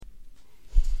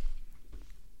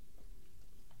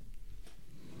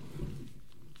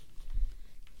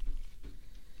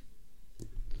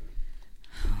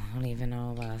even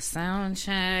know about sound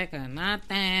check or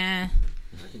nothing.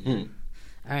 All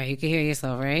right, you can hear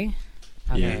yourself, right?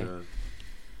 Okay. Yeah.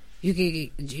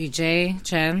 You Jay,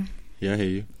 Chen? Yeah, I hear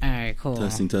you. All right, cool.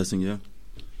 Testing, yeah.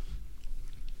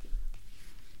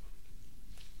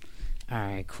 All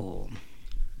right, cool.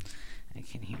 I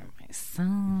can hear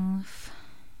myself.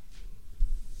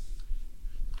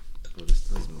 Oh, this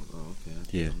does move. Oh,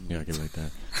 okay. Yeah, I get like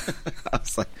that. I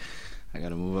was like, I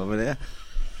gotta move over there.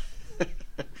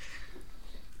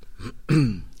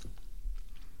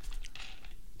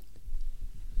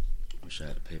 Wish I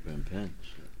had a paper and pen.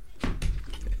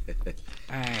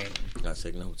 All right. Gotta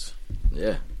take notes.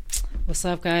 Yeah. What's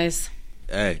up, guys?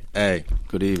 Hey.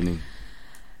 Good evening.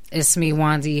 It's me,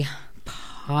 Wandy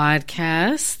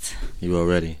Podcast. You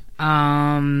already?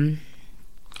 Wandy,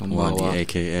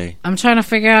 AKA. I'm trying to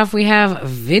figure out if we have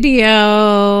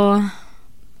video.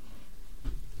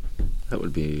 That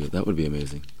would be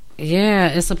amazing. Yeah,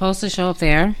 it's supposed to show up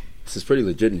there. This is pretty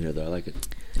legit in here, though. I like it.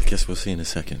 I guess we'll see in a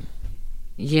second.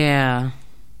 Yeah.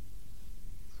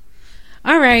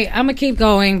 All right, I'm gonna keep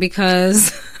going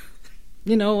because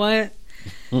you know what?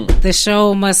 The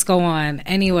show must go on.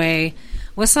 Anyway,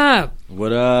 what's up?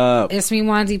 What up? It's me,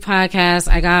 Wandy Podcast.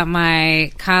 I got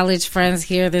my college friends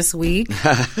here this week,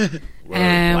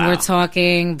 and we're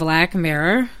talking Black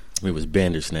Mirror. We was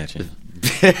Bandersnatching.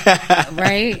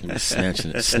 Right? We was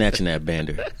snatching that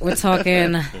bander. We're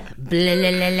talking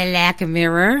Black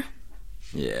Mirror.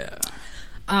 Yeah.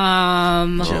 Oh,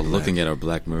 looking at our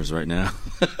Black Mirrors right now.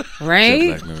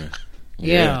 Right? Black Mirror.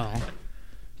 Yeah.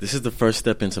 This is the first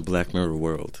step into Black Mirror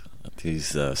world.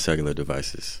 These cellular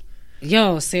devices.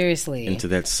 Yo, seriously. Into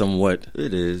that somewhat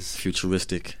It is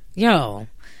futuristic. Yo,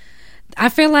 I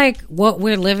feel like what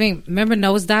we're living. Remember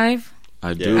Nosedive?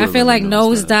 I do. I feel like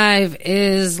Nosedive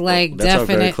is like That's our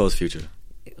very definite. close future.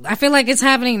 I feel like it's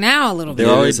happening now a little bit.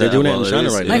 They're doing it in China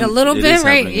right now. Like a little It bit, is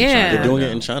right? happening in Yeah. China They're right doing now.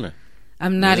 it in China.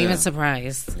 I'm not Yeah. even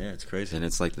surprised. Yeah, it's crazy. And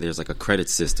it's like there's like a credit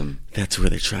system. That's where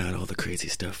they try out all the crazy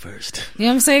stuff first. You know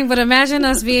what I'm saying? But imagine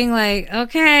us being like,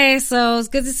 okay, so it's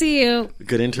good to see you.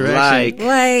 Good interaction.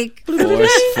 Like,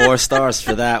 4 stars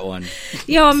for that one.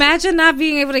 yo, imagine not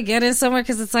being able to get in somewhere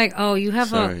because it's like, oh, you have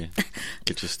Sorry.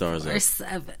 Get your stars or up.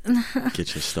 7.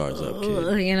 Get your stars up, kid.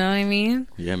 You know what I mean?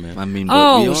 Yeah, man. I mean,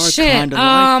 Oh, but we are shit. kind of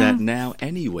like that now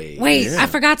anyway. Wait, Yeah. I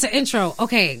forgot to intro.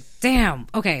 Okay, damn.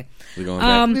 Okay. We're going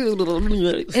back.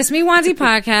 It's me, Wandy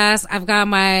Podcast. I've got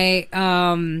my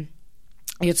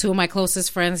you're two of my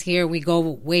closest friends here. We go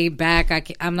way back.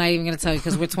 I'm not even gonna tell you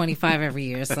because we're 25 every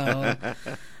year.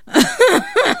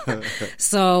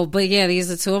 So, but yeah,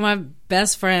 these are two of my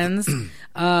best friends.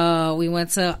 We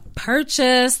went to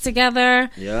Purchase together,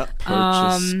 Yeah.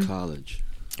 Purchase College.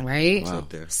 right? Wow. Up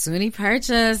there. SUNY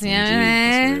Purchase, That's where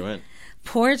yeah. we went.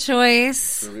 Poor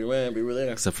choice. Where we went. We were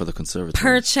there. Except for the conservatories.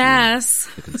 Purchase.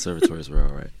 The conservatories were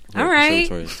all right. All right.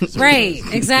 Conservatories. Right,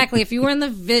 exactly. If you were in the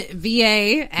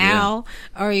VA, Al,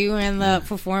 or you were in the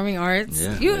performing arts,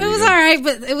 Yeah, it there you was go. all right,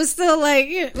 but it was still like,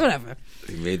 whatever.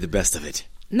 We made the best of it.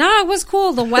 No, it was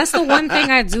cool. The one thing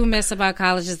I do miss about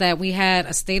college is that we had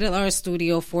a state-of-the-art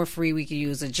studio for free. We could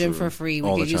use a gym for free. We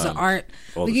All could the use the time. art.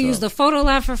 All We the could use time. the photo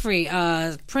lab for free,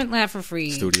 print lab for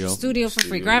free, Studio for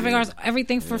free, graphic arts,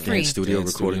 everything for free. And studio, And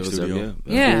recording studios, studio.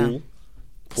 Yeah.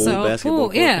 Pool, So, basketball pool,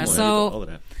 court, yeah, come on, so- all of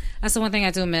that. That's the one thing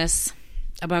I do miss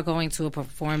about going to a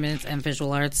performance and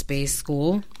visual arts based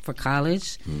school for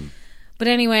college. But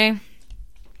anyway,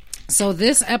 so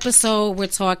this episode we're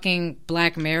talking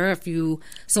Black Mirror.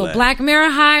 Black Mirror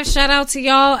Hive, shout out to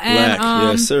y'all. And Black,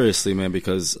 Yeah, seriously, man,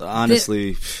 because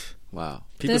honestly, wow.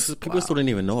 People This- still didn't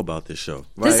even know about this show.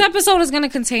 this Right. episode is going to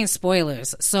contain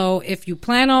spoilers. So if you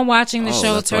plan on watching the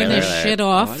show, that's turn spoiler this alert. shit Oh,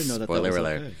 off. I didn't know that. Spoiler That was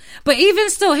alert. okay. But even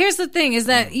still, here's the thing: is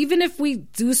that even if we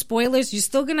do spoilers, you're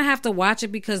still gonna have to watch it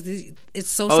because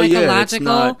it's so Oh, yeah,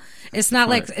 psychological. it's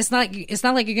It's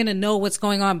not like you're gonna know what's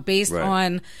going on based Right.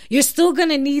 on. You're still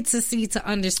gonna need to see to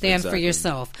understand for Exactly.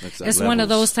 yourself. Exactly. It's one of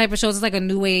Levels. those type of shows. It's like a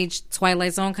new age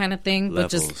Twilight Zone kind of thing,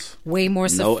 but Levels. just way more.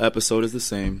 No episode is the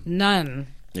same. None.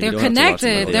 Yeah, They're you don't have to watch them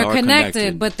connected. all. They're They are connected,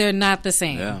 connected. but they're not the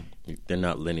same. Yeah. They're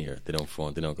not linear. They don't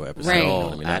form. They don't go episode. Right. You know what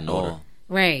I mean? Not At in order. all.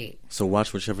 Right. So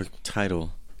watch whichever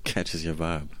title catches your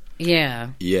vibe. Yeah.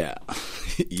 Yeah.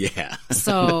 Yeah.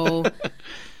 So,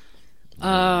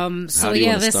 How do you yeah,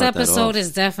 wanna this start that episode off?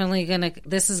 is definitely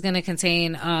gonna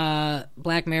contain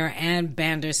Black Mirror and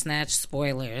Bandersnatch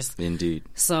spoilers. Indeed.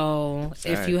 So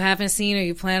if right. you haven't seen or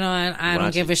you plan on, I don't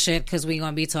Watch give it. a shit because we're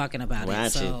gonna be talking about it.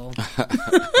 Watch So,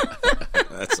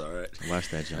 That's all right. Watch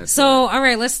that, John. so all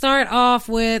right, let's start off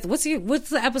with what's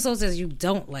the episodes that you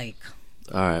don't like?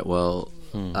 All right. Well,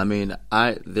 I mean,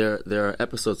 there are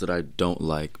episodes that I don't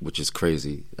like, which is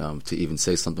crazy to even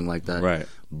say something like that. Right.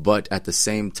 But at the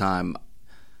same time,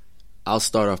 I'll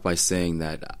start off by saying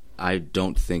that I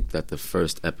don't think that the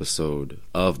first episode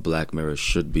of Black Mirror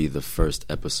should be the first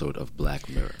episode of Black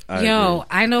Mirror.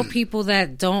 I know people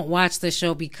that don't watch the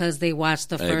show because they watched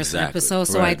the first episode.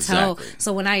 So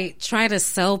so when I try to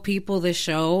sell people the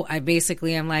show, I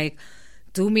basically am like,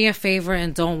 do me a favor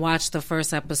and don't watch the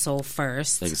first episode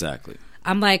first. Exactly.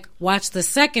 I'm like, watch the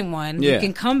second one. Yeah. You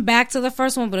can come back to the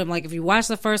first one, but I'm like, if you watch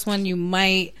the first one, you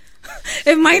might...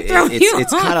 It might throw you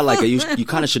It's kind of like you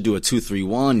kind of should do a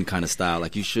 2-3-1 kind of style.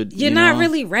 Like you should. You're not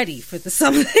really ready for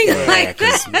something like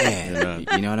that. Man,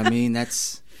 you know what I mean?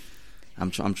 I'm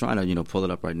trying to pull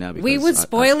it up right now. Because we would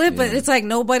spoil it, but it's like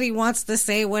nobody wants to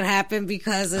say what happened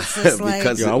because it's just like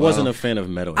I wasn't a fan of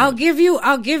Metal. I'll give you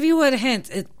a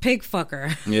hint. It's pig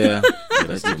fucker. Yeah,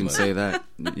 you can say that.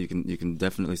 You can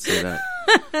definitely say that.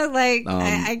 Like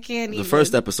I can't. The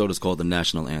first episode is called the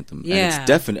National Anthem. Yeah,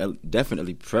 and it's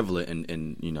definitely prevalent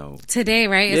in today,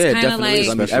 right? It's kind of like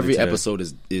I mean, every episode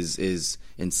is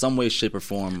in some way, shape, or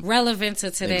form relevant to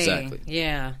today. Exactly.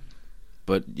 Yeah.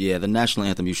 But yeah, the National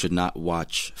Anthem you should not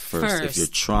watch first if you're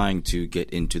trying to get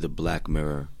into the Black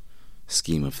Mirror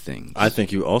scheme of things. I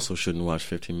think you also shouldn't watch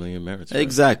 15 Million Merits.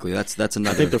 Exactly. That's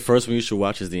another. I think the first one you should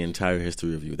watch is the entire history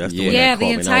review. That's the one the that caught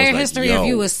me, entire history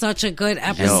review is such a good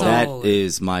episode. That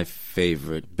is my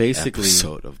favorite. Basically,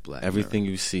 episode of Black everything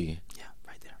Mirror. You see. Yeah,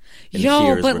 right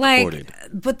there.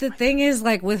 But the thing is,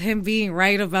 like, with him being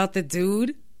right about the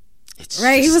dude.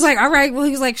 Right, he was like, all right, well,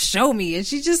 he was like, show me, and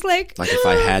she just like if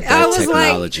I had that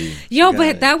technology,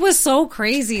 but that was so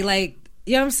crazy, like,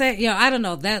 you know what I'm saying? I don't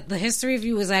know, that the history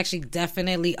review is actually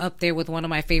definitely up there with one of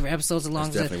my favorite episodes, along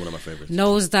with definitely one of my favorites.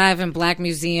 Nosedive and Black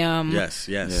Museum. Yes,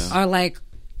 are like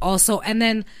also, and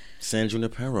then San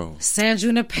Junipero. Hang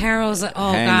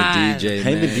the DJ,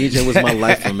 Hang the DJ was my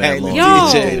life for man long.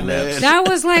 That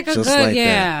was like a good like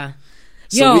that.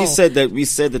 So we said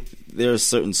that there are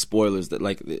certain spoilers that,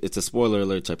 like, it's a spoiler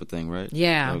alert type of thing, right?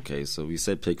 Yeah. Okay, so we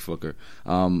said pig fucker.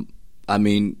 I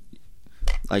mean,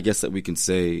 I guess that we can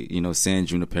say, San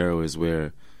Junipero is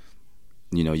where,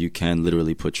 you can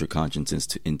literally put your conscience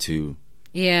into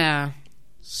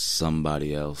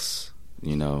somebody else,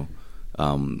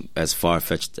 as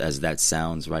far-fetched as that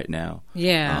sounds right now.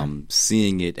 Yeah.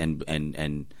 Seeing it and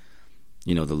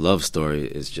the love story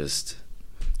is just,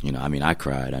 I mean, I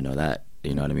cried, I know that.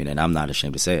 You know what I mean? And I'm not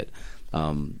ashamed to say it.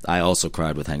 I also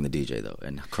cried with Hang the DJ, though,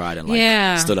 and cried and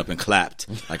stood up and clapped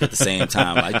like at the same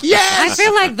time, like, yes! I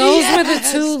feel like those were the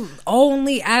two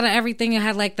only out of everything that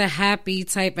had like the happy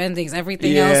type endings.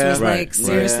 Everything else was like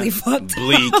seriously fucked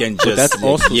bleak up. and just. But that's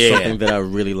also something that I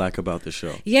really like about the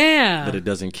show. Yeah, that it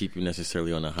doesn't keep you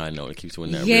necessarily on a high note. It keeps you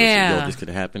in that real, this could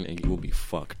happen and you will be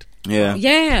fucked.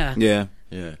 Yeah.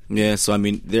 So I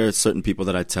mean, there are certain people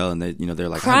that I tell, and they're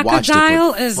like,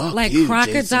 Crocodile is like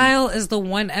Crocodile is the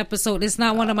one episode. It's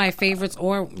not one of my favorites,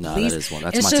 or least. That is one.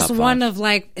 That's it's my just top one 5. of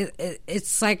like it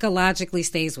psychologically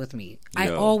stays with me.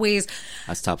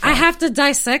 That's top 5. I have to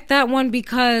dissect that one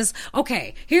because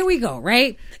here we go.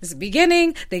 Right, it's the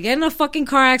beginning. They get in a fucking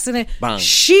car accident. Bang.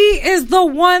 She is the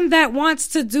one that wants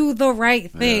to do the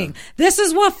right thing. Yeah. This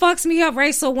is what fucks me up.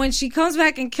 Right, so when she comes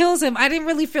back and kills him, I didn't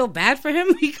really feel bad for him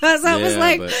because I was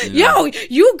like,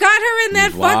 you got her in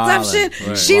that fucked up shit.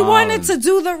 Right. She wanted to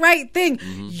do the right thing.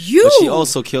 Mm-hmm. But she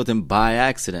also killed him by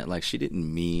accident. Like, she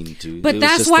didn't mean to. But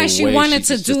that's why she wanted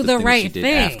to do the right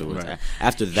thing. Right.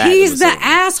 After that, he's the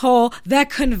asshole that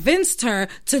convinced her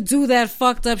to do that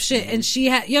fucked up shit. Mm-hmm. And she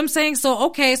had, you know what I'm saying?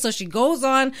 So, so she goes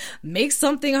on, makes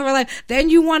something of her life. Then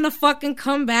you want to fucking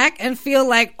come back and feel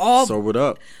like all... Sobered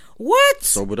up. What?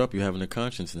 Sobered up. You're having a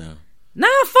conscience now. Nah,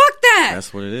 fuck that.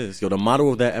 That's what it is. The motto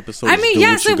of that episode I mean,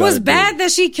 yes, it was bad that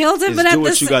she killed him, but do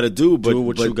what you gotta do. But do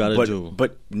what you gotta do.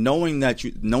 But knowing that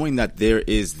there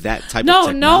is that type of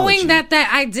technology. Knowing that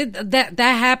I did that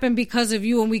happened because of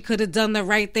you, and we could have done the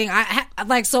right thing.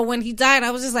 So when he died,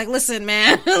 I was just like, listen,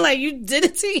 man, like, you did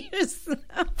it to yourself.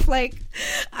 Like,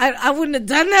 I wouldn't have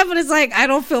done that, but it's like, I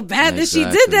don't feel bad that she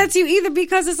did that to you either,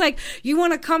 because it's like, you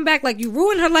want to come back, like, you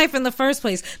ruined her life in the first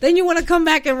place, then you want to come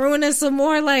back and ruin it some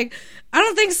more. Like, I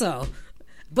don't think so.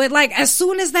 But like, as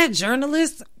soon as that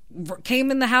journalist came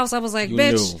in the house, I was like,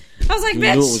 bitch. I was like,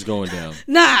 bitch. You knew it was going down.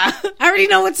 Nah, I already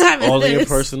know what time it is. All in your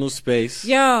personal space.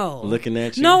 Yo. Looking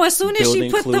at you. No, as soon as she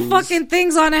put the fucking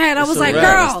things on her head, I was like,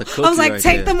 girl. I was like,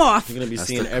 take them off. You're going to be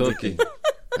seeing everything.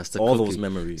 That's the all those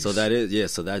memories. So that is,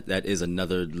 that is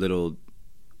another little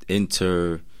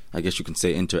I guess you can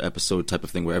say inter-episode type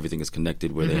of thing where everything is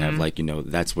connected, where they have like, you know,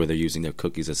 that's where they're using their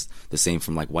cookies. That's the same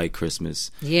from like White Christmas.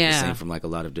 Yeah. The same from like a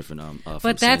lot of different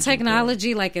but that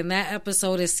technology, like in that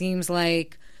episode, it seems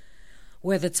like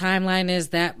where the timeline is,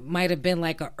 that might have been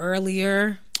like an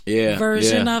earlier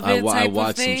version of it. I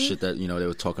watched some shit that, you know, they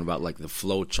were talking about like the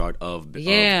flow chart of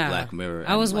Black Mirror.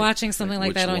 I was like, watching something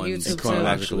like that on YouTube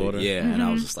chronological order. Yeah, and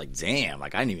I was just like, damn,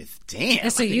 like I didn't even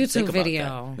It's a YouTube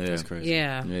video. That's crazy.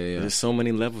 Yeah. There's so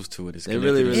many levels to it. It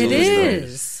really it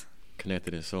is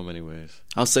connected in so many ways.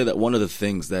 I'll say that one of the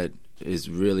things that is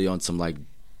really on some like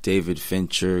David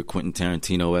Fincher, Quentin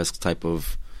Tarantino-esque type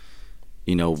of,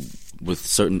 you know, with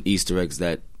certain Easter eggs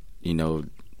that, you know,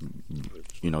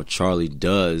 Charlie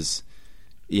does,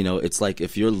 you know, it's like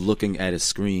if you're looking at a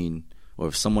screen or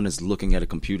if someone is looking at a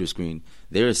computer screen,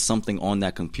 there is something on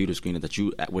that computer screen that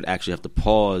you would actually have to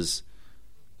pause,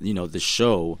 you know, the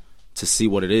show to see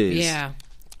what it is. Yeah.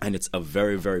 And it's a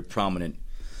very, very prominent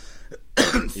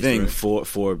thing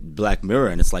for Black Mirror.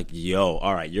 And it's like, yo,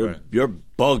 all right, you're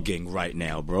bugging right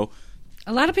now, bro.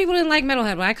 A lot of people didn't like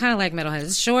Metalhead, but I kind of like Metalhead.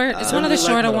 It's short. It's one of the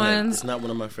shorter ones. It's not one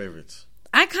of my favorites.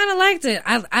 I kind of liked it.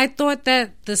 I thought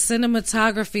that the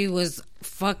cinematography was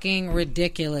fucking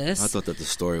ridiculous. I thought that the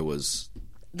story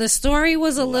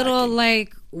was a little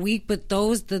like weak, but the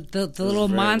little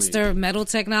monster weak. Metal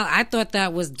technology, I thought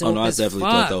that was dope. Oh no, I definitely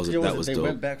thought that was they dope.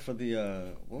 Went back for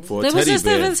the for a teddy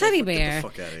bear. A teddy bear.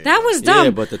 That was dumb.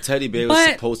 Yeah, but the teddy bear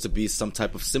was supposed to be some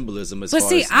type of symbolism. As but far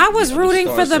see, as, I was rooting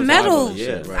for the metal.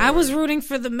 Yeah, I was rooting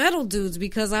for the metal dudes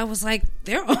because I was like,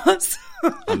 they're awesome.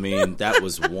 I mean, that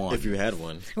was one. If you had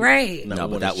one, right? No,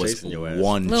 but that was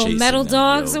one. Little metal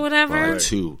dogs or whatever.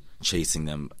 Two chasing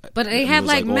them, but they had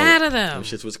like mad of them.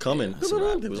 Shit was coming. It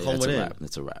was home in.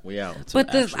 It's a wrap. We out.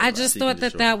 But I just thought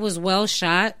that was well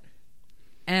shot.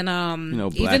 And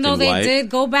even though they did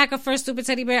go back for Stupid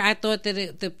Teddy Bear, I thought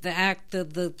that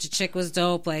the chick was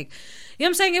dope. Like, you know what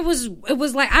I'm saying? It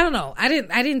was like, I don't know. I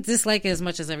didn't dislike it as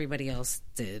much as everybody else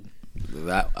did.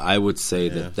 That I would say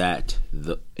that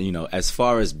as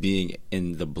far as being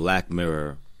in the Black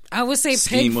Mirror, I would say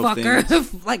pig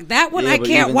fucker. Like that one, I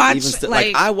can't watch.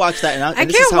 Like I watched that, and I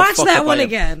can't watch that one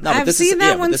again. No, I've seen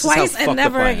that one twice and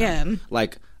never again.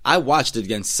 Like I watched it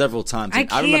again several times.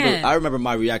 I remember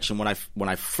my reaction when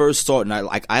I first saw it, and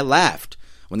I laughed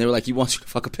when they were like, "You want you to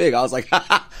fuck a pig?" I was like,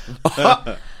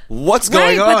 "What's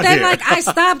going on but then here?" Like I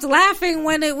stopped laughing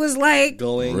when it was like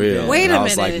going real. Wait a minute. I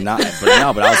was like, "Nah,"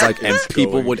 but I was like, and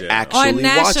people would actually on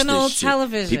national watch this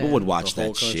television. Shit. People would watch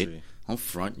that shit. On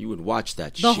front, you would watch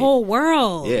that shit. The whole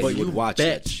world. Yeah, you would watch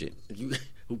that shit.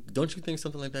 Don't you think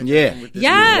something like that? Yeah.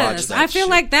 Yes, I feel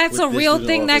like that's a real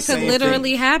thing that could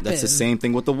literally happen. That's the same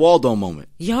thing with the Waldo moment.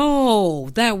 Yo,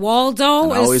 that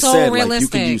Waldo is so realistic. Like, you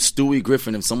can use Stewie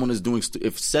Griffin if someone is doing.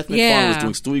 If Seth MacFarlane was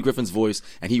doing Stewie Griffin's voice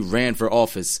and he ran for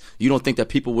office, you don't think that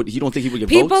people would? You don't think he would get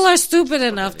votes? People are stupid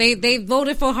enough. They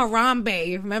voted for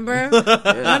Harambe. Remember?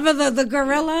 Remember the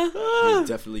gorilla? He'd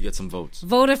definitely get some votes.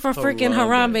 Voted for freaking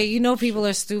Harambe. You know people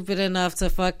are stupid enough to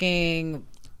fucking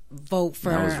vote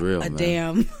for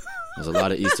damn. There's a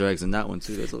lot of Easter eggs in that one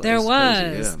too. There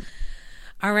was. Yeah.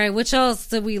 All right, which else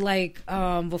did we like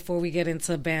before we get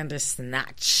into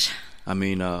Bandersnatch? I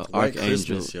mean,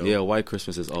 Archangel. Yeah, White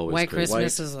Christmas is always White crazy.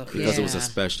 Christmas is because it was a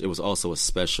special. It was also a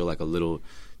special, like a little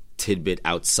tidbit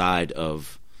outside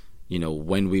of,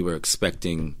 when we were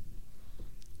expecting.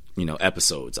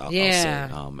 Episodes. I'll say,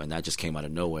 and that just came out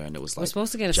of nowhere, and it was like we're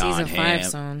supposed to get a John season Hamm, 5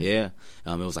 soon. Yeah,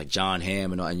 it was like John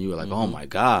Hamm, and you were like, oh my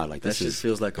god, like this just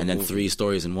feels like a and movie. then 3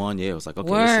 stories in one. Yeah, it was like okay,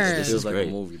 this is like great.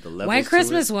 A movie. The White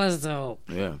Christmas was dope.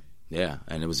 Yeah,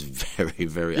 and it was very,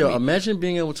 very. Yo, imagine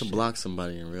being able to block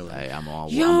somebody in real life. Hey, I'm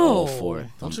all for it.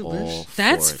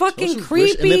 That's fucking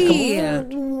creepy.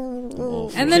 And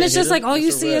then it's just like all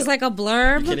you see is like a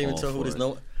blurb. You can't even tell who it is.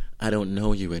 I don't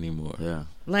know you anymore. Yeah.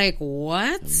 Like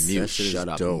what? Mute. Shut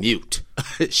up. Mute.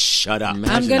 Shut up.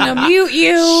 I'm gonna mute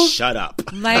you. Shut up.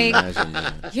 Like,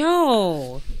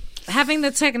 yo, having the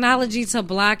technology to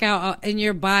block out in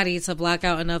your body to block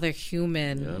out another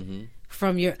human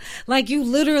from your, like, you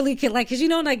literally can, like, because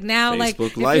now,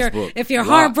 Facebook, like, if you're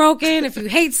heartbroken, if you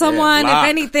hate someone, if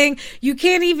anything, you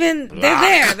can't even.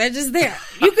 They're just there.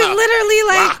 You could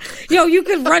literally you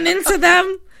could run into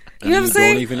them. You know what I'm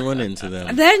saying? Don't even run into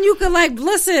them. Then you could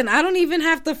listen, I don't even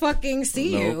have to fucking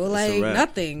see you. Like,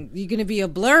 nothing. You're going to be a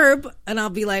blurb, and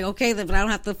I'll be like, okay, but I don't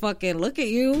have to fucking look at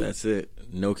you. That's it.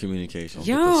 No communication.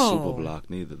 Yo. The super block,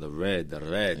 neither. The reds,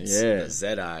 the Z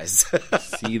eyes.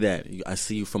 See that. I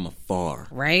see you from afar.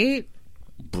 Right?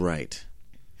 Bright.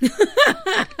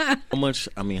 How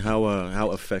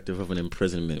effective of an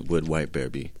imprisonment would White Bear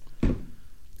be?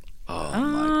 Oh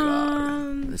my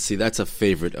god. See, that's a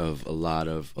favorite of a lot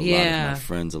of my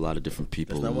friends, a lot of different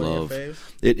people. That's not love. one of your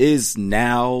faves? It is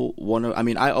now one of. I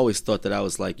mean, I always thought that I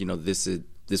was like,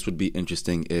 this would be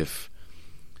interesting if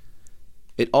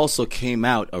it also came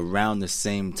out around the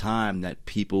same time that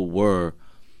people were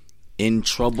in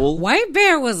trouble. White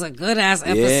Bear was a good ass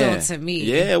episode to me.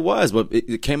 Yeah, it was, but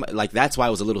it came like that's why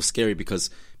it was a little scary because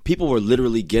people were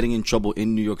literally getting in trouble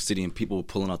in New York City, and people were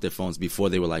pulling out their phones before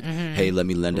they were like, "Hey, let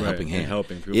me lend a helping hand."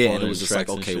 People and it was just like,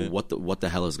 okay, what the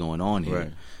hell is going on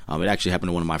here? It actually happened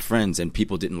to one of my friends, and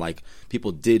people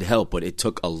did help, but it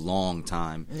took a long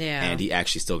time, and he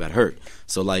actually still got hurt.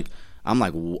 So like, I'm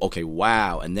like, okay,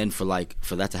 wow. And then for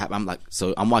that to happen, I'm like,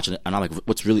 so I'm watching it, and I'm like,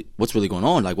 what's really going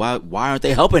on? Like, why aren't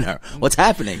they helping her? What's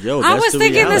happening? Yo, I was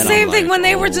thinking the same thing when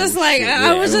they were just like,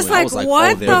 I was just like,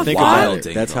 what the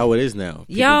fuck? That's how it is now.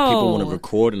 People want to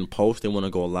record and post. They want to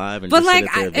go live. And but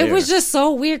just like, it was just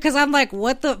so weird because I'm like,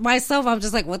 I'm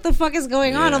just like, what the fuck is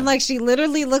going on? I'm like, she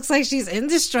literally looks like she's in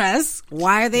distress.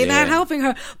 Why are they not helping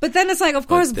her? But then it's like, of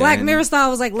course, Black Mirror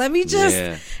style was like, let me just,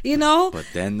 But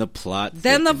then the plot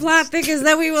thing is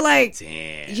that we were like,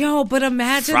 damn, yo, but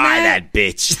imagine fry that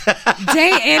bitch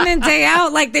day in and day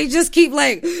out, like they just keep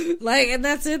like, and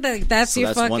that's it. Like, that's your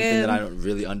fucking. That's one thing that I don't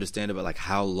really understand about like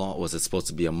how long was it supposed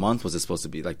to be? A month? Was it supposed to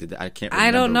be like? I can't remember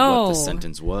I don't know what the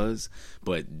sentence was,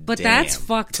 but damn. That's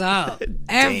fucked up.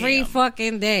 Every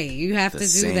fucking day you have to do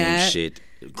same that shit.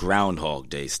 Groundhog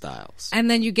Day styles,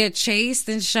 and then you get chased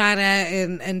and shot at,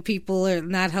 and people are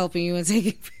not helping you and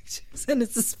taking pictures, and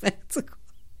it's a spectacle.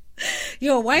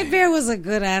 Yo, White Bear was a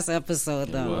good ass episode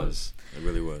though. It was. It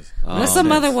really was. What's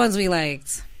some other ones we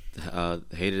liked?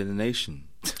 Hated in the Nation.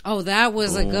 Oh, that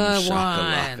was a good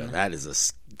shakalaka. one. That is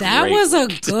was a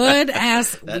good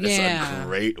ass. That is a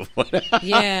great one.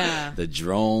 Yeah. The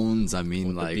drones. I mean,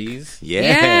 With like the bees?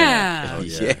 Yeah. Oh,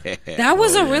 yeah. That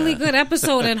was a really good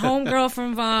episode. And homegirl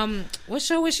from what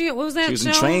show was she? What was that She was show?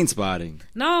 in Train Spotting.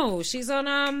 No, she's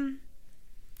on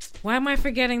Why am I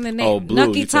forgetting the name? Oh, Blue.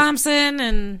 Nucky Thompson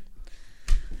and.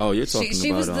 Oh, you're talking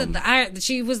she about was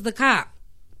she was the cop.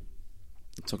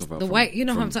 Talk about the white, you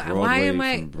know who I'm talking. Why am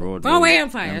I Broadway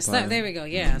Empire? So, there we go.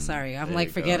 Yeah, sorry, I'm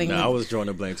like forgetting. No, I was drawing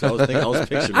a blank. So I was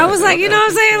picturing. I was like, you know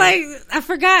what I'm saying? Like, I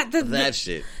forgot that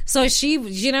shit. So she,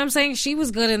 you know what I'm saying? She was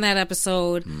good in that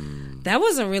episode. That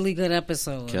was a really good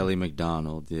episode. Kelly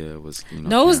McDonald, was.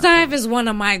 Nosedive is one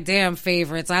of my damn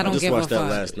favorites. I don't give a fuck.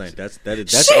 I just watched that last night.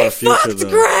 That's she our future, fucked though.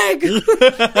 Greg.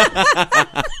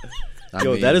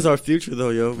 That is our future, though,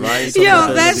 yo. Right?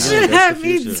 That should have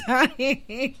me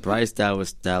dying. Bryce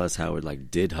Dallas Howard,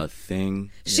 did her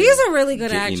thing. She's a really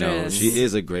good actress. She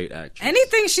is a great actress.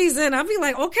 Anything she's in, I'll be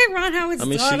like, okay, Ron Howard's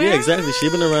daughter. Exactly.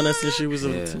 She's been around us since she was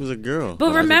a girl.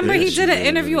 But remember, he did an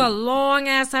interview a long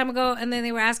ass time ago, and then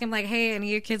they were asking him, like, hey, any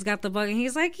of your kids got the bug? And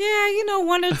he's like, yeah,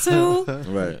 one or two.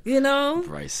 Right.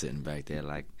 Bryce sitting back there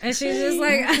and she's just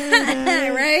like,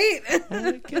 right?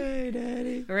 Okay,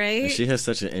 daddy. Right? And she has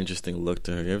such an interesting look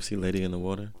to her. You ever see Lady in the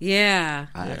Water? Yeah.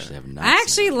 I actually have not. I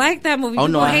actually liked that movie.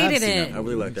 People hated it. I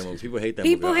really like that movie. People hate that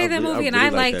movie. People hate that movie, and I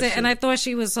liked it, and I thought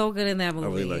she was so good in that movie. I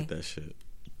really like that shit.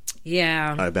 Yeah.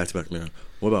 All right, back to Black Mirror.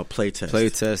 What about Playtest?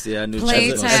 Playtest, yeah, I knew.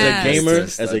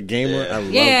 As a gamer, I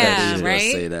love that shit. Right?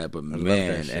 I say that, but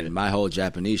man, and my whole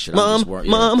Japanese shit. Mom,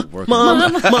 working on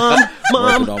my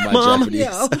Japanese.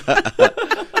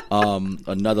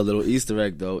 Another little Easter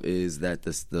egg though is that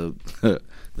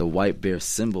the White Bear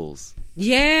symbols.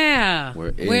 Yeah, we're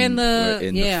in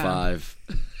the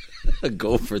 5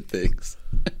 gopher things.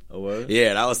 Oh, what?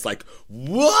 Yeah, and I was like,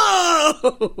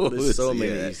 whoa! There's so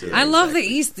many Easter eggs. I love the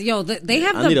Easter. Yo, they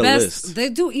have the best. They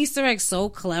do Easter eggs so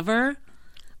clever.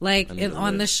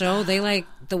 On the show, they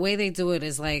the way they do it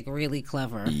is really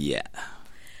clever. Yeah.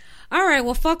 All right,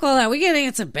 well, fuck all that. We're getting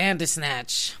into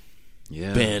Bandersnatch.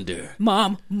 Yeah. Bander.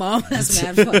 Mom, that's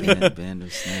mad funny.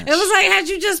 Bandersnatch. It was like, had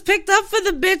you just picked up for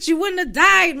the bitch, you wouldn't have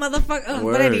died, motherfucker.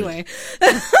 But anyway.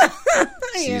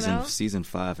 Season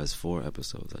 5 has 4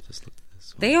 episodes. I just looked at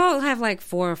this one. They all have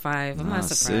 4 or 5. I'm not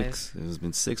surprised. 6. It has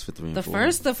been 6 for 3 and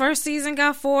 4. The first season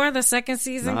got 4. The second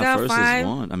season got 5. Our first is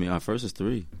 1. I mean, our first is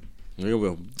 3. We're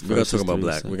gonna talk about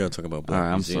Black. We're gonna talk about Black. All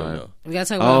right, I'm Museum, sorry. Though. We gotta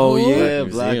talk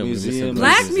about Black Museum.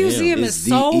 Black Museum is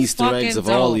so Easter fucking eggs of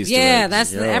dope. all Easter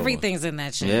eggs. Everything's in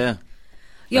that shit. Yeah.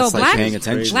 Yo, That's paying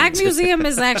attention. Black Museum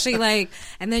is actually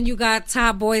and then you got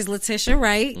Top Boy's Letitia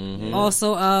Wright,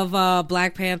 also of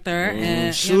Black Panther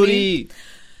and Shooty.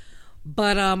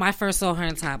 But I first saw her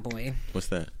in Top Boy. What's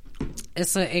that?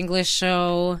 It's an English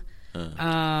show.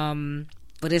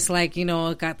 But it's it's like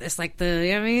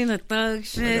the thug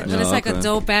shit. But it's a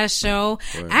dope ass show.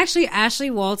 Word. Actually,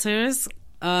 Ashley Walters,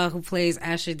 who plays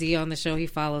Asher D on the show, he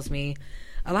follows me.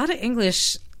 A lot of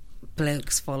English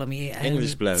blokes follow me on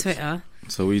English blokes. Twitter.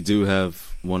 So we do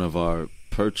have one of our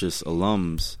Purchase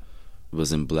alums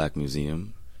was in Black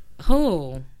Museum.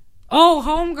 Who? Oh,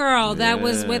 homegirl that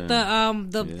was with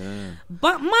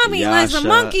but mommy, like the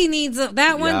monkey needs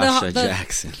that one. Yasha The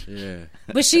Jackson. Yeah.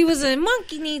 but she was a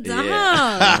monkey needs a hug.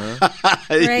 Uh-huh.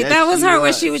 Right, Yes, that was she her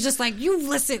where she was just like, you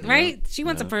listen, right? Yeah. She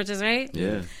went to Purchase, right?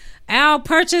 Yeah. Al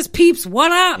Purchase peeps,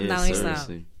 what up? Yeah, Now let me stop.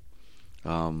 seriously.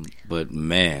 But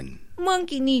man,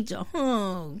 Monkey needs a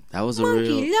hug. that was a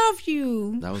Monkey real love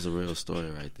you. that was a real story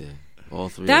right there. All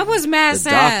three. That of them. was mad the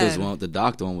sad. The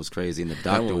doctor one was crazy, and the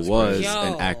doctor was was crazy.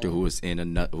 Yo. an actor who was in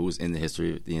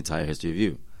the entire history of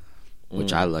You,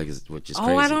 which I like, which is Oh,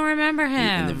 crazy. I don't remember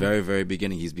him. In the very, very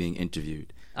beginning, he's being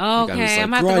interviewed. The guy was Okay,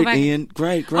 I'm like, about to go back. Ian,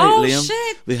 great, Oh, Liam.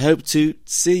 shit. We hope to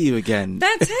see you again.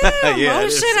 That's him. Yeah, Oh it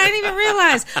is. shit, I didn't even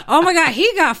realize. Oh my god, he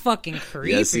got fucking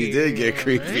creepy. Yes, he did get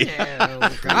creepy.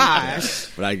 Oh gosh.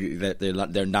 But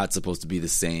they're not supposed to be the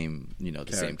same, the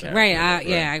same character. Right,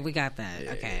 yeah, we got that.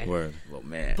 Okay. Word. Well,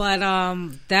 man. But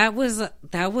that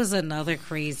was another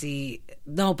crazy.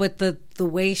 No, but the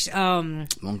way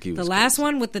Monkey the was last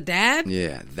one with the dad.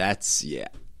 Yeah, that's Yo,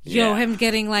 yeah. him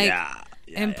getting like Yeah.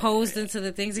 imposed into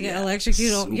the things to get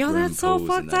electrocuted. Yo, that's so Superimposed in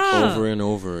fucked that up. Over and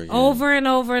over again. Over and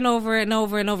over and over and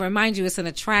over and over. Mind you, it's an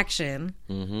attraction,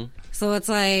 Mm-hmm. so it's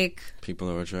like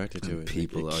People are attracted to it.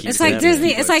 People are. keeps it's like happening. Disney.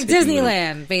 It's like Taking little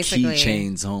Disneyland, basically.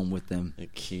 Keychains home with them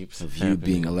It keeps of you happening.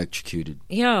 being electrocuted.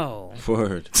 Yo,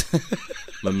 Word.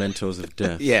 Mementos of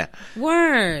death. Yeah.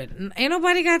 word. Ain't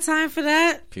nobody got time for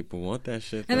that. People want that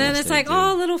shit. And though. then it's They like, do.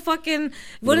 oh, little fucking,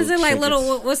 what is it Little like? Little,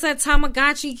 trinkets. what's that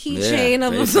Tamagotchi keychain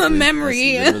of a basically,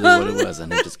 memory? That's literally what it was.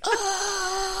 And it just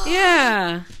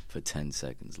Yeah. for 10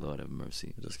 seconds. Lord have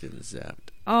mercy. Just getting zapped.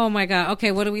 Oh my god.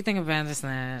 Okay, what do we think of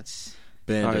Bandersnatch?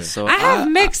 Band All right, so I have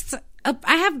mixed. I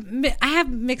have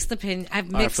mixed opinion. I've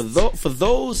all right, mixed. for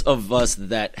those of us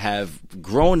that have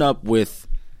grown up with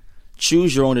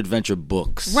choose your own adventure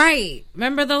books, Right.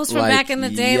 Remember those from back in the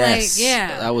day? yes. Like,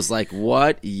 yeah. I was like,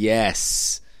 what?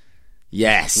 Yes.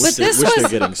 But this which they're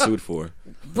was- getting sued for.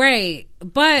 Right.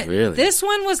 But Really? this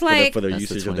one was like, for the That's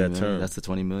the usage of 20 that million? term. That's the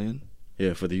 20 million.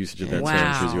 Yeah, for the usage of that Wow.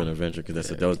 term, choose your own adventure, because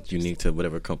that was unique to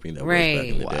whatever company that was back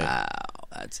in the day. Wow,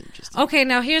 that's interesting. okay,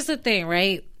 now here's the thing,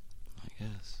 right? I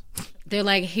guess. They're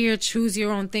like, here, choose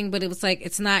your own thing, but it was like,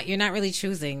 it's not, you're not really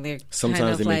choosing. They're Sometimes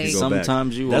kind of they make like, you go back.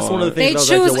 Sometimes you That's are. one of the They things I was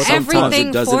like, choose yo, what's everything up, Sometimes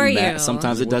it doesn't for matter. you.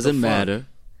 Sometimes it What the doesn't fuck? matter.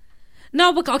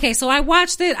 No, but okay. So I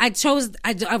watched it. I chose.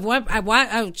 I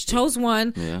chose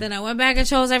one. Yeah. Then I went back and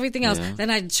chose everything else. Yeah. Then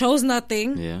I chose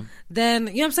nothing. Yeah. Then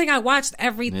you know what I'm saying. I watched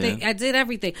everything. Yeah. I did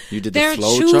everything. You did the They're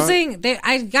flow choosing.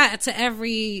 I got to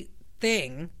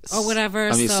everything or whatever.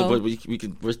 I mean, so but we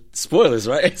can. We're spoilers,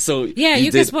 right? So Yeah,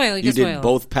 you can spoil, you You can did spoil.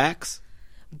 both packs.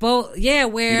 both. Yeah, You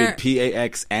where did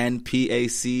PAX and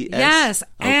PACS. yes,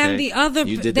 and Okay. the other.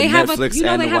 You did they the have Netflix a. You know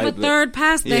and they the have a White Bl- third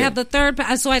pass. They Yeah. have the third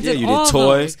pass. So I did you all did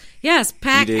Toy. those. Yes,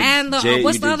 pack You did and the. J,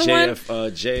 what's you the did other JF,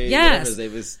 one? J. Yes. Whatever his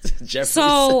name is. Jeffries.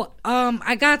 So,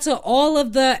 I got to all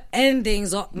of the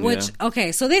endings, which, Yeah.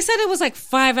 okay, so they said it was like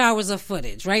 5 hours of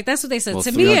footage, right? That's what they said. Well,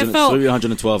 to me, it 300 felt,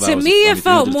 312 to hours. me, it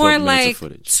felt 312 more minutes of like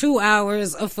footage. 2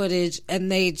 hours of footage and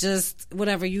they just,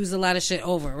 whatever, used a lot of shit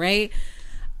over, right?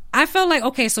 I felt like,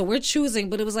 okay, so we're choosing,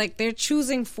 but it was like they're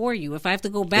choosing for you. If I have to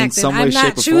go back, in then some I'm way, not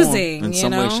shape, or choosing, form. In you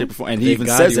some know? way, shape, or form. And he They even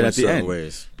guide says you it in at the certain end.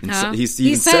 ways. And Huh? so, he He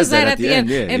even says that at the end.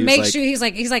 Yeah, It was makes like, you, he's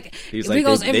like, he's he like,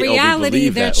 goes, they in only reality,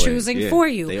 believe they're that way. choosing Yeah. for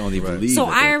you. They only believe So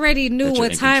that I they- already knew that you're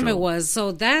what in time it control. was.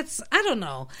 So that's, I don't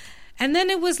know. And then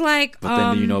it was like, But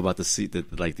then do you know about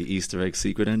the Easter egg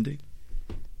secret ending?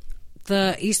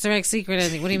 the Easter egg secret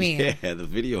ending. What do you mean? Yeah, the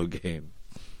video game.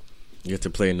 You have to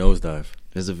play nosedive.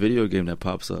 There's a video game that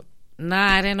pops up.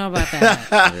 Nah, I didn't know about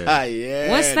that.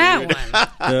 Yeah. What's that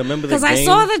one? Remember the Because game? I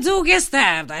saw the dude get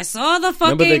stabbed. I saw the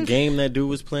fucking. Remember the game that dude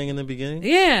was playing in the beginning?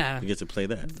 Yeah. You get to play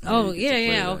that. Oh, You get to play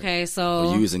yeah. that. Okay,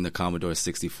 so. Using the Commodore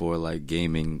 64 like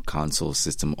gaming console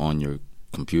system on your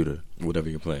computer. Whatever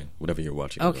you're playing, whatever you're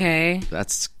watching. Okay.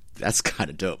 That's kind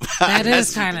of dope. That That's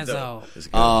is kind of dope. dope. It's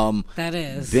good. That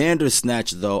is.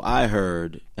 Bandersnatch, though, I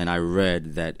heard and I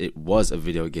read that it was a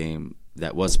video game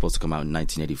that was supposed to come out in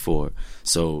 1984.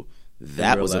 So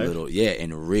that real was a life? little,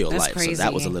 in real That's life. crazy. So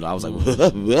that was a little, I was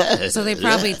like, what? So they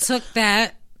probably took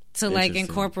that to like Interesting.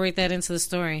 incorporate that into the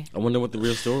story. I wonder what the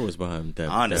real story was behind that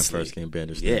Honestly. first game,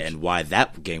 Bandersnatch. Yeah, and why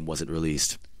that game wasn't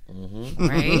released.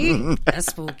 Right? That's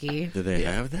spooky. Did they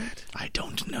have that? I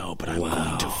don't know, but I'm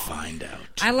going to find out.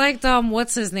 I liked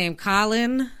what's his name?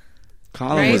 Colin.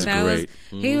 Colin Right? was That great.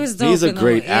 He was dope. He's a in the-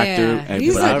 great yeah. actor,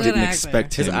 He's but a I good didn't actor.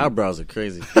 expect His him. eyebrows are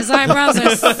crazy. His eyebrows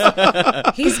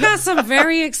are. He's got some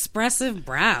very expressive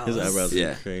brows. His eyebrows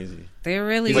Yeah. are crazy. They're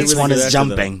really. He's Which really one good is actor,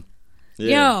 jumping?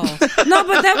 Yo, no,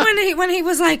 but then when he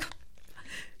was like,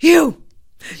 you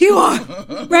are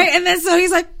right, and then so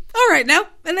he's like, all right now,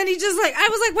 and then he just like, I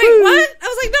was like, wait, what? I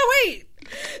was like, no, wait.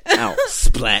 Ow,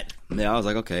 splat. Yeah, I was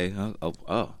like, okay,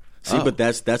 See, but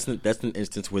that's an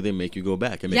instance where they make you go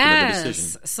back and make another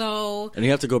decision. So, and you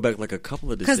have to go back like a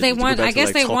couple of decisions. Because they want, I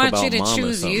guess they want you to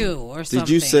choose you or something. Did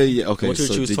you say okay?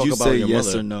 So did you say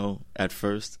yes or no at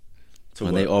first?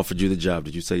 When they offered you the job,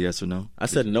 did you say yes or no? I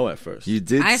said no at first. You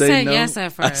did I say said no? yes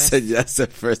at first. I said yes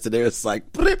at first, and they was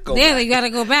like, go yeah, back. you got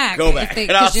to go back. Go back.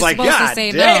 And I was you're like, supposed God to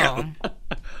say damn. no.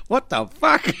 What the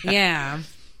fuck? Yeah.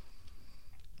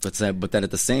 But then at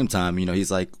the same time,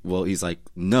 he's like,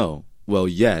 no. Well,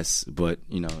 yes, but,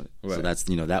 so that's,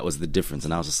 that was the difference.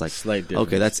 And I was just like, slight difference.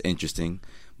 Okay, that's interesting.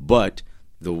 But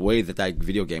the way that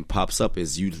video game pops up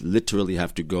is you literally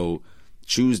have to go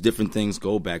choose different things,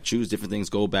 go back, choose different things,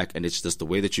 go back, and it's just the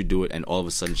way that you do it, and all of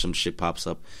a sudden some shit pops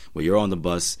up where you're on the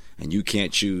bus and you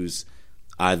can't choose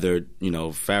either,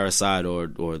 Farrah's side or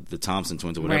the Thompson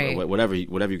twins or whatever, right. whatever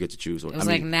you get to choose. It was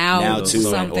now too,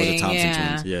 something, or the Thompson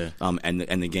twins. Yeah.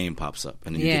 And the game pops up,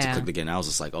 and then you get to click the game. I was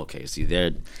just like, okay, see,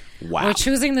 they're wow. Or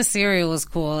choosing the cereal was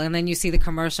cool, and then you see the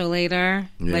commercial later,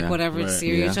 like whatever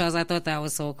cereal you chose. I thought that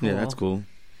was so cool. Yeah, that's cool.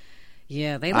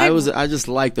 Yeah, I just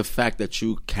like the fact that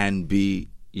you can be,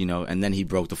 and then he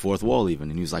broke the fourth wall even,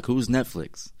 and he was like, "Who's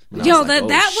Netflix?" Yo,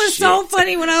 that was so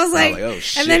funny when I was like, oh,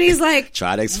 shit. And then he's like,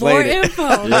 try to explain more it. info.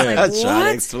 I was like, what?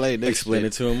 Try to explain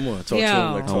it to him more. Talk to him.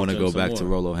 I want to go back to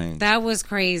Rolo Haynes. That was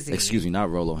crazy. Excuse me, not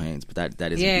Rolo Haynes, but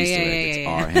that is an Easter egg. It's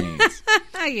R. Haynes.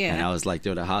 Yeah. And I was like,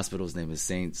 yo, the hospital's name is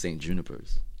Saint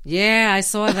Junipers. Yeah, I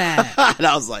saw that. And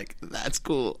I was like, that's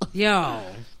cool. Yo.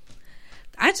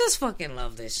 I just fucking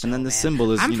love this show. And then the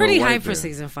symbol is, I'm pretty hyped for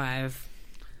season 5.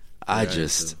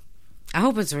 I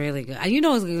hope it's really good. You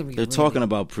know it's going to be. They're talking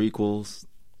about prequels.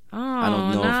 Oh, I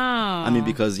don't know. No. I mean,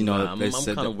 because I'm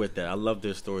kind of with that. I love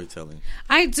their storytelling.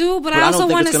 I do, but I also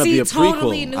want to see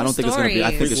totally new I don't think it's going to be. I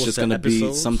think it's just going to be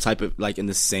episodes? some type of like in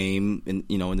the same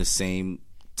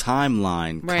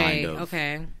timeline, right? Kind of.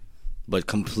 Okay. But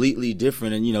completely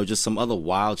different, and just some other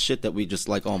wild shit that we just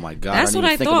like. Oh my god! That's what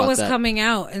I thought was coming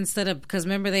out instead of, because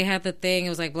remember they had the thing. It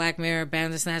was like Black Mirror,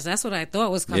 Bandersnatch. That's what I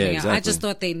thought was coming out. I just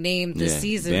thought they named the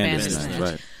season Bandersnatch.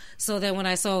 Right. So then when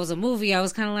I saw it was a movie, I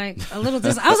was kind of like I was a little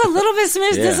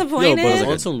bit disappointed. Yo, but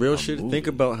on some real shit, think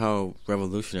about how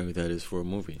revolutionary that is for a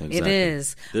movie. Exactly. It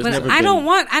is. But I don't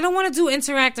want to do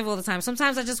interactive all the time.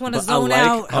 Sometimes I just want to zone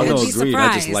out and be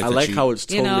surprised. I like how it's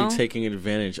totally taking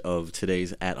advantage of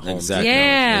today's at-home. Exactly.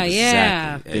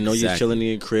 Yeah. They know you're chilling in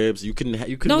your cribs. You can. No,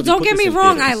 really don't get me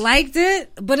wrong. Theaters. I liked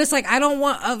it, but it's like I don't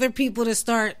want other people to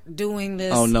start doing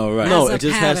this. Oh no, right? No, it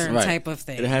just has type of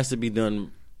thing. It has to be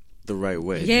done the right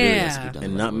way. Yeah.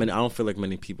 And not many. I don't feel like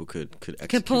many people could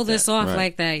pull this off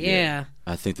like that. Yeah.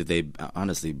 I think that they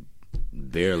honestly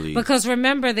barely, because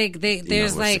remember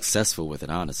there's were like successful with it.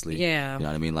 Honestly, yeah. You know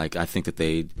what I mean? Like I think that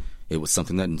it was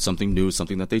something new,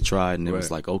 something that they tried, and it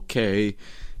was like okay,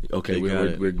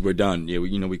 we're done. Yeah,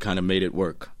 we kind of made it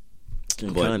work.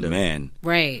 But man,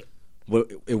 right. Well,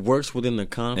 it works within the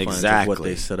confines of what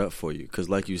they set up for you. Because,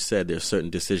 like you said, there's certain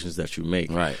decisions that you make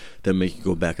that make you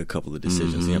go back a couple of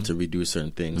decisions. Mm-hmm. You have to redo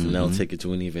certain things, and that'll take it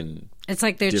to an even. It's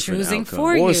like they're choosing outcome.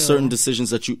 for you, or certain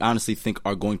decisions that you honestly think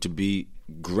are going to be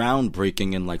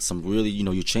groundbreaking and like some really,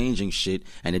 you're changing shit,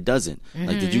 and it doesn't. Mm-hmm.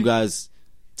 Like, did you guys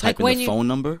type in the phone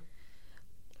number?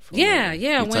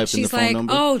 Yeah. When she's like,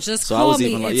 "Oh, just so call I was me."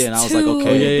 Even like, it's and I was like,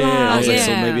 okay. I was like,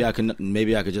 so yeah.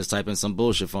 maybe I could just type in some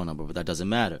bullshit phone number, but that doesn't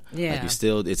matter. Yeah, like it's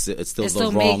still the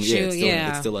still wrong.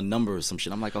 It's still a number or some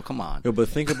shit. I'm like, oh come on. Yo, but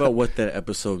think about what that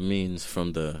episode means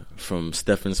from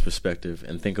Stefan's perspective,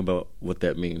 and think about what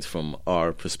that means from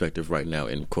our perspective right now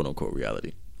in quote unquote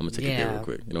reality. I'm gonna take it there real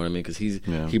quick. You know what I mean? Because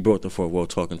he brought the fourth wall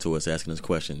talking to us, asking us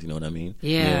questions. You know what I mean?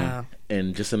 Yeah.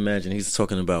 And just imagine he's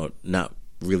talking about not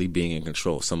really being in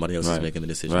control. Somebody else is making the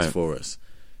decisions for us.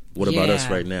 What about us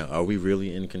right now? Are we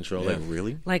really in control? Like,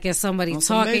 really? Like, is somebody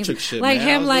talking? Shit, like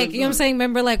man. him, like, you know what I'm saying?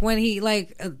 Remember, like, when he,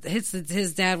 like, hits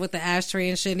his dad with the ashtray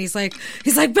and shit, and he's like,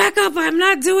 back up, I'm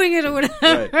not doing it, or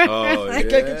whatever. Right. Oh, I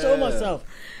can't control myself.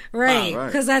 Right.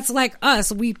 Because that's like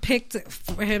us. We picked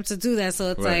for him to do that. So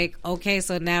it's like, okay,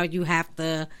 so now you have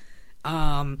to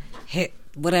hit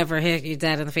your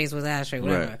dad in the face with the ashtray,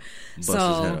 whatever. Bust his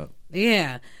head up.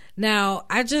 Yeah. Now,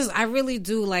 I really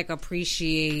do, like,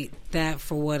 appreciate that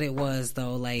for what it was,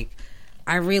 though. Like,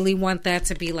 I really want that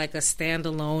to be, like, a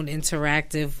standalone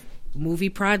interactive movie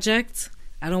project.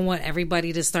 I don't want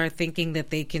everybody to start thinking that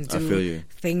they can do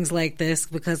things like this,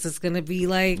 because it's going to be,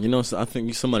 like... so I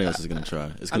think somebody else is going to try.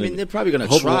 They're probably going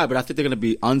to try, but I think they're going to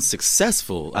be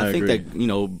unsuccessful. I think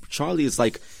that, Charlie is,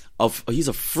 like... he's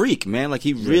a freak, man. Like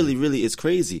he really, really is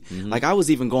crazy. Like I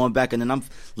was even going back and then I'm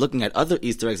looking at other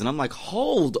Easter eggs and I'm like,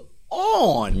 hold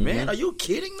on, man, are you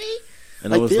kidding me?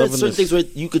 And like there are certain things where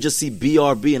you could just see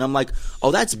BRB and I'm like,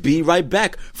 oh, that's B right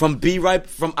back from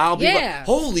I'll be right.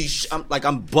 Holy shit! I'm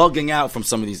bugging out from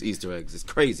some of these Easter eggs. It's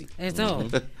crazy. It's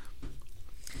dope.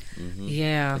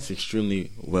 Yeah, it's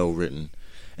extremely well written,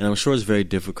 and I'm sure it's very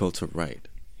difficult to write.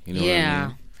 You know what I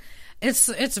mean?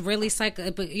 It's really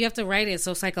but you have to write it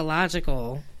so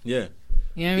psychological. Yeah.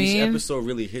 You know what I mean? Each episode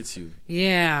really hits you.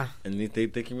 Yeah. And they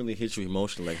can really hit you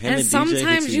emotionally. Like, and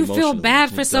sometimes you feel bad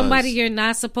for somebody you're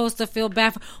not supposed to feel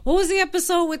bad for. What was the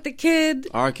episode with the kid?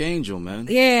 Archangel, man.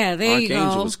 Yeah, there you go.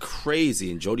 Archangel was crazy,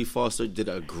 and Jodie Foster did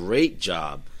a great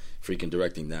job freaking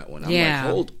directing that one. I'm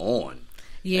like, hold on.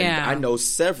 Yeah. And I know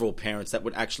several parents that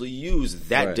would actually use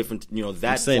that different,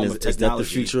 that form of technology. Is that the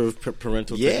future of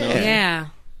parental technology? Yeah.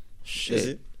 Shit. Is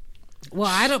it? Well,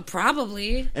 I don't,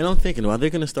 probably. And I'm thinking, are they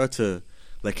going to start to,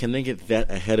 like, can they get that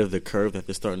ahead of the curve that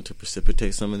they're starting to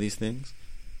precipitate some of these things?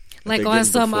 Like on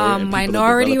some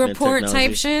Minority Report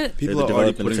type shit? People are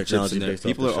already putting chips in their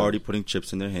People are already putting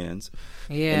chips in their hands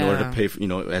in order to pay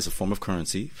for, as a form of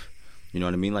currency. You know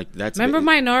what I mean? Like that's. Remember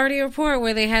Minority Report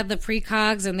where they had the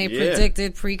precogs and they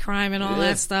predicted pre-crime and all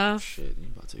that stuff? Shit, you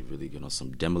about to really get on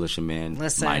some Demolition Man,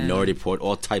 Minority Report,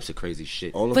 all types of crazy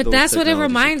shit. But that's what it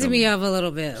reminds me of a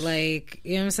little bit. Like,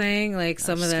 you know what I'm saying? Like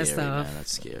some of that stuff. Man,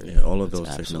 that's scary. Yeah, all of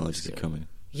those technologies are coming.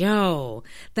 Yo,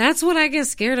 that's what I get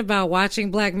scared about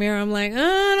watching Black Mirror. I'm like,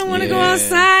 I don't want to go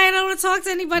outside. I don't want to talk to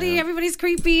anybody. Everybody's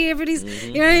creepy. Everybody's,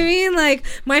 you know what I mean? Like,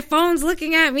 my phone's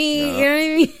looking at me.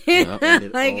 You know what I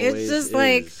mean? Like, it's just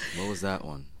like. What was that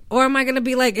one? Or am I going to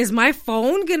be like, is my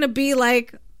phone going to be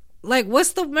like,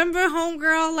 what's the, remember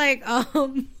Homegirl? Like,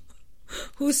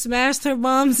 who smashed her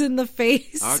moms in the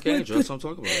face? Archangel, that's what I'm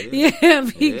talking about. Yeah,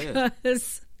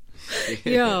 because.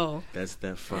 Yo, that's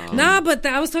that fucking. Nah, but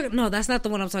I was talking. No, that's not the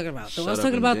one I'm talking about. I was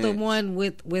talking about the one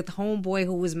with Homeboy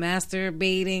who was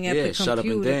masturbating at the computer. Shut up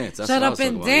and dance. That's shut up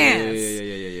and dance.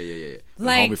 Yeah.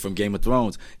 Like, homie from Game of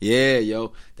Thrones. Yeah,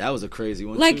 yo, that was a crazy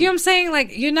one. Like, too. You know what I'm saying?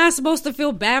 Like, you're not supposed to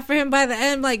feel bad for him by the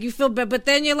end. Like, you feel bad, but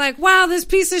then you're like, wow, this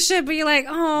piece of shit. But you're like,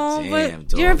 oh, but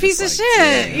dog, you're a piece of shit.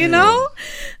 Damn. You know?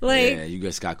 Like, yeah, you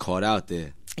just got caught out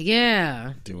there.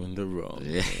 Yeah, doing the wrong.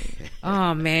 Yeah.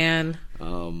 Oh man.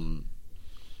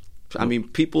 I mean,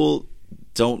 people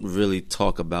don't really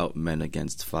talk about Men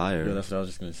Against Fire. Yeah, that's what I was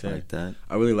just gonna say. Like that.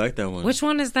 I really like that one. Which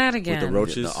one is that again? With the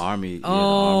roaches, the army.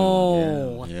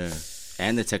 Oh, yeah.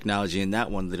 And the technology in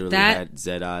that one literally had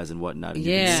Z eyes and whatnot. And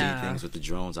you could see things with the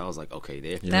drones. I was like,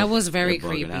 okay, that was very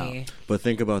creepy. Out. But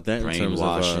think about that in terms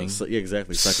of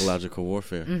exactly psychological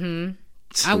warfare. Mm-hmm.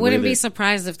 I wouldn't be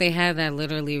surprised if they had that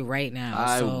literally right now.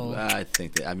 I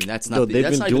think that. I mean, that's not. They've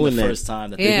been doing the first time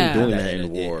that they've been doing that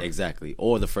in war, exactly,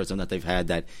 or the first time that they've had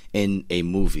that in a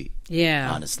movie. Yeah,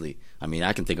 honestly, I mean,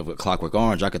 I can think of a Clockwork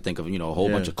Orange. I could think of a whole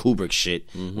bunch of Kubrick shit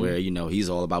where he's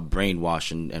all about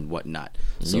brainwashing and whatnot.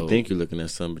 So you think you're looking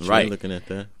at something, but you're not looking at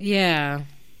that. Yeah,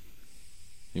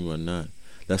 you are not.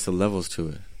 That's the levels to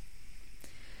it.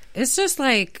 It's just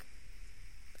like.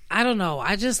 I don't know.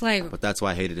 I just like... But that's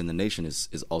why Hated in the Nation is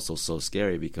also so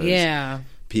scary because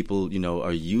people,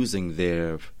 are using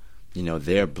their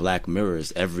Black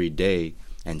Mirrors every day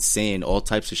and saying all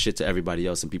types of shit to everybody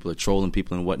else, and people are trolling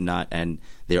people and whatnot, and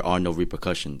there are no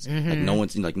repercussions. Mm-hmm.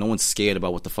 Like no one's scared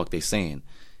about what the fuck they're saying,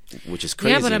 which is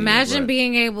crazy. Yeah, but imagine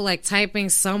being able typing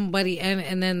somebody in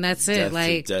and then that's it.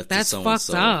 That's fucked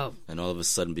up. And all of a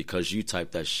sudden, because you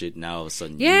type that shit, now all of a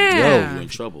sudden you're in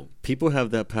trouble. People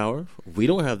have that power. We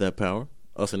don't have that power.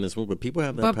 Us in this room, but people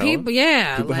have that power.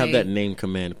 People have that name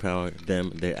command power.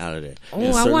 They're out of there.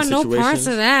 Oh, I want no parts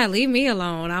of that. Leave me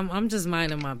alone. I'm just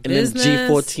minding my business. In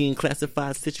them G14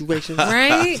 classified situations,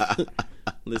 right?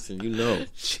 Listen, you know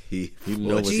what's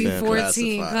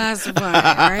G14 classified,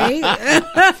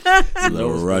 right?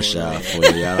 Little rush out for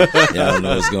you. Y'all don't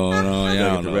know what's going on.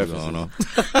 Y'all don't know what's going on.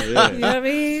 You know what I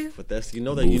mean? But that's you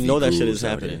know that shit is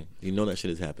happening. You know that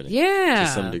shit is happening. Yeah,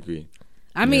 to some degree.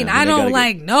 I mean, I don't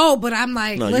know, but I'm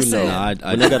like, listen. You know.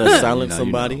 I they gotta silence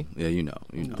somebody. Yeah, you know.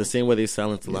 The same way they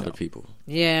silence a lot of people.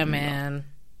 Yeah, man.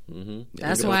 Mm-hmm.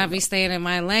 That's why I be staying in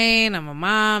my lane. I'm a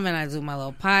mom, and I do my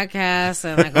little podcast,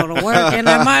 and I go to work, and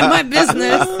I mind my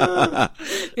business.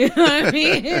 You know what I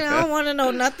mean? I don't want to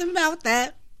know nothing about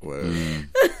that. All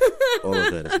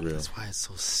of that is real. That's why it's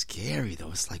so scary,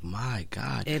 though. It's like, my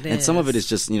God. It and is. some of it is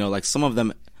just, like some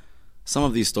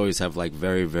of these stories have like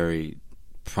very, very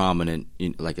prominent,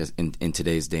 like in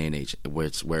today's day and age, where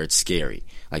it's scary,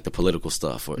 like the political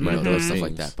stuff or stuff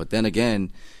like that. But then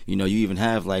again, you even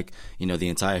have like the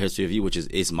entire history of you, which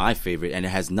is my favorite, and it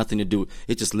has nothing to do.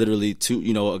 It's just literally two,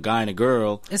 a guy and a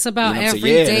girl. It's about every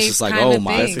day. It's just like, oh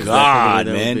my God,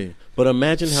 man! But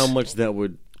imagine how much that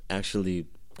would actually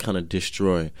kind of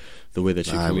destroy the way that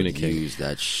you communicate. I would use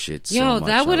that shit so much.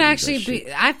 That would actually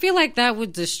be. I feel like that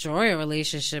would destroy a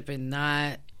relationship and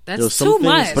not. That's too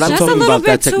much. But I'm That's talking about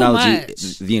that technology,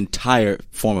 the entire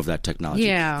form of that technology.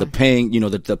 Yeah. The paying,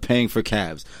 the paying for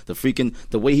cabs,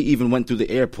 the way he even went through the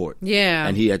airport. Yeah.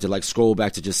 And he had to like scroll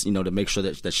back to just, to make sure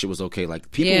that shit was okay.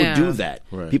 Like people would do that.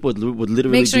 Right. People would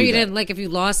literally make sure do you that. didn't, like, if you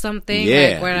lost something,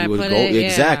 yeah, like, where did I put it?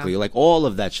 Exactly. Like all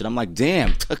of that shit. I'm like,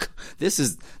 damn, that's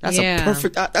a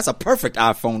perfect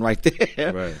iPhone right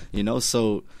there. Right.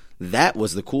 So that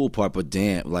was the cool part, but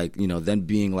damn, like, then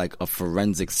being like a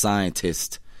forensic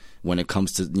scientist when it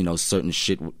comes to certain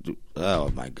shit. Oh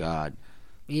my God,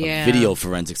 a video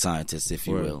forensic scientist, if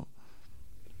you will.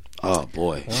 Oh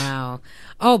boy, wow.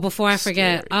 Oh, before I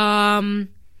forget,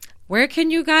 where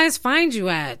can you guys find you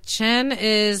at? Chen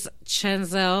is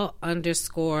Chenzel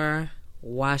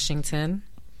 _Washington,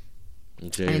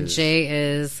 Jay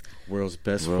is world's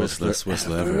best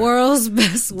whistler ever. World's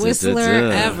best whistler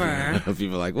ever.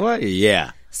 People are like, what?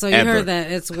 Yeah. So you heard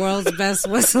that. It's world's best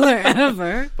whistler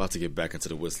ever. About to get back into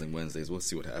the Whistling Wednesdays. We'll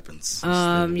see what happens.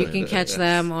 You can catch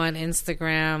them on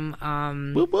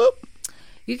Instagram. Whoop, whoop.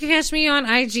 You can catch me on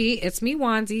IG. It's me,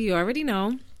 Wandy. You already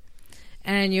know.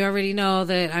 And you already know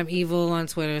that I'm evil on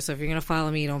Twitter. So if you're going to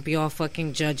follow me, don't be all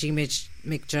fucking judgy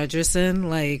McJudgerson.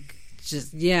 Like,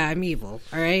 just, I'm evil.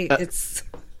 All right? It's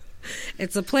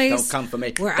a place don't come for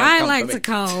me. Where don't I come like for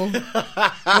to me. go.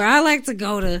 Where I like to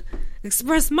go to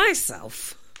express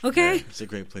myself. Okay? Yeah, it's a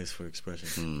great place for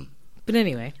expression. But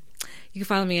anyway, you can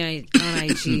follow me on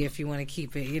IG if you want to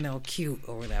keep it, cute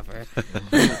or whatever.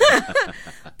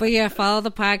 But follow the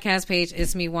podcast page.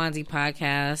 It's me, Wandy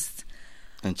Podcast.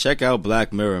 And check out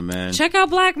Black Mirror, man. Check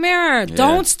out Black Mirror. Yeah.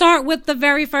 Don't start with the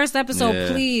very first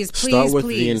episode, please. Start with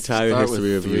the entire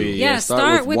history of you. Yeah,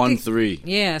 start with 1-3.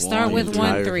 Yeah, start with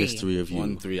 1-3. History of you.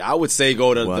 1-3. I would say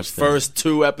go to the first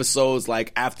 2 episodes,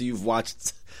 like after you've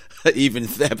watched even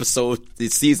the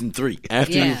season 3.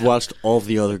 After you've watched all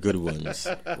the other good ones,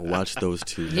 watch those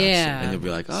 2. Yeah. And you'll be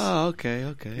like, oh,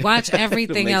 okay. Watch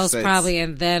everything else probably,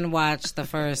 and then watch the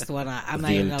first one. I'm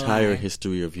not even gonna lie. The entire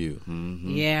history of you.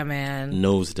 Mm-hmm. Yeah, man.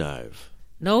 Nosedive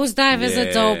is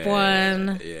a dope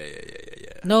one. Yeah.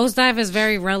 Nosedive is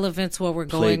very relevant to what we're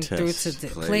going through today.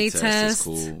 Playtest is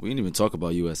cool. We didn't even talk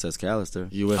about USS Callister.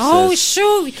 Oh,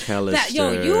 shoot. USS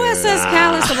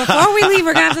Callister. Before we leave,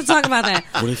 we're going to have to talk about that.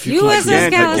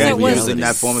 USS Callister was using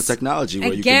that form of technology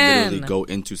where you can literally go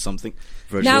into something.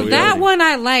 Now, that one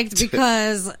I liked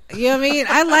because, you know what I mean?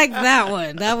 I liked that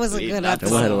one. That was a good episode.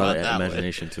 That one had a lot of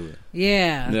imagination to it.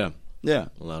 Yeah. A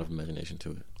lot of imagination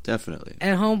to it. Definitely.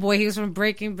 And homeboy, he was from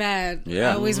Breaking Bad.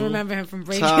 Yeah. I always remember him from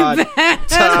Breaking Bad.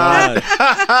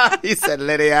 Todd. He said,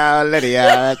 Lydia.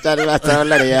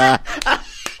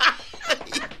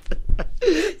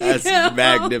 That's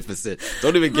magnificent.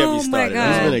 Don't even get me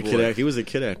started. He was a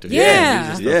kid actor.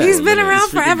 Yeah. He's been around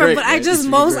forever, great, but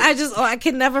I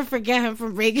can never forget him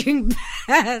from Breaking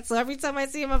Bad. So every time I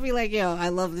see him, I'll be like, yo, I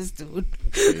love this dude.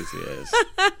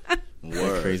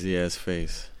 Crazy ass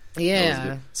face.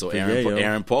 Yeah. So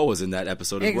Aaron Paul was in that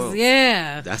episode as well.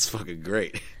 Yeah. That's fucking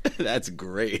great. That's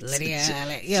great.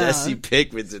 Lydia. Jesse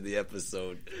Pinkman's in the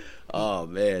episode. Oh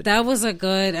man. That was a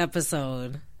good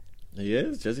episode.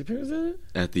 Yes, Jesse Pinkman's in it?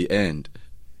 At the end.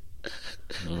 I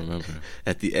don't remember.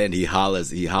 At the end he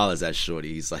hollers at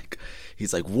Shorty. He's like,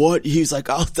 what? He's like,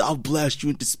 I'll blast you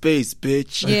into space,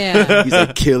 bitch. Yeah. He's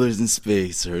like, killers in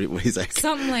space. Or he's like,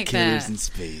 something like killers that. in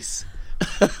space.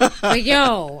 But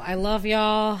I love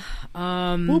y'all.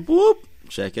 Whoop whoop.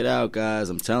 Check it out, guys.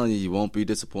 I'm telling you won't be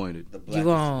disappointed. You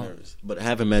won't. But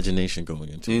have imagination going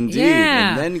into it. Indeed.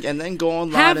 Yeah. And then go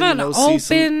online have and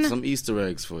see some Easter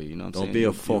eggs for you. You know what I'm saying? Don't be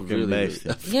a fucking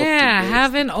bastard. Yeah,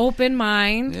 have an open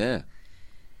mind. Yeah.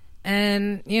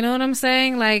 And you know what I'm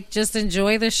saying? Like, just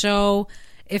enjoy the show.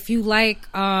 If you like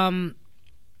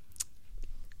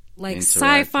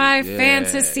sci-fi,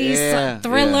 fantasy,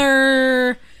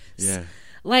 thriller. Yeah.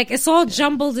 Like, it's all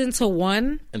jumbled into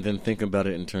one. And then think about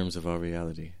it in terms of our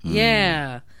reality.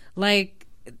 Yeah. Like,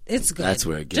 it's good. That's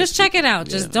where it gets Just check it out.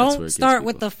 Just don't start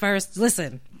with the first.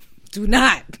 Listen, do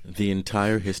not. The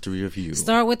entire history of you.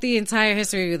 Start with the entire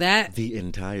history of you. The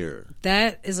entire.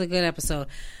 That is a good episode.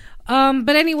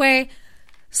 But anyway,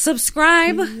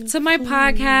 Subscribe to my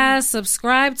podcast.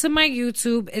 Subscribe to my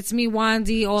YouTube. It's me,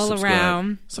 Wandy, all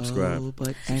around. Subscribe.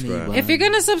 If you're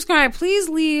going to subscribe, please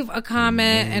leave a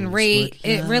comment and rate.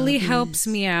 It really helps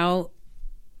me out.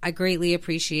 I greatly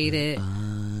appreciate it.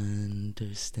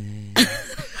 Understand.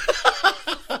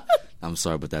 I'm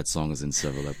sorry, but that song is in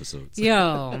several episodes.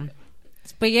 Yo.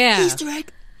 But yeah. Easter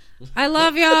egg. I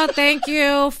love y'all. Thank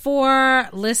you for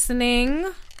listening.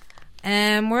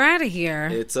 And we're out of here.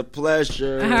 It's a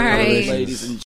pleasure. All right. Ladies and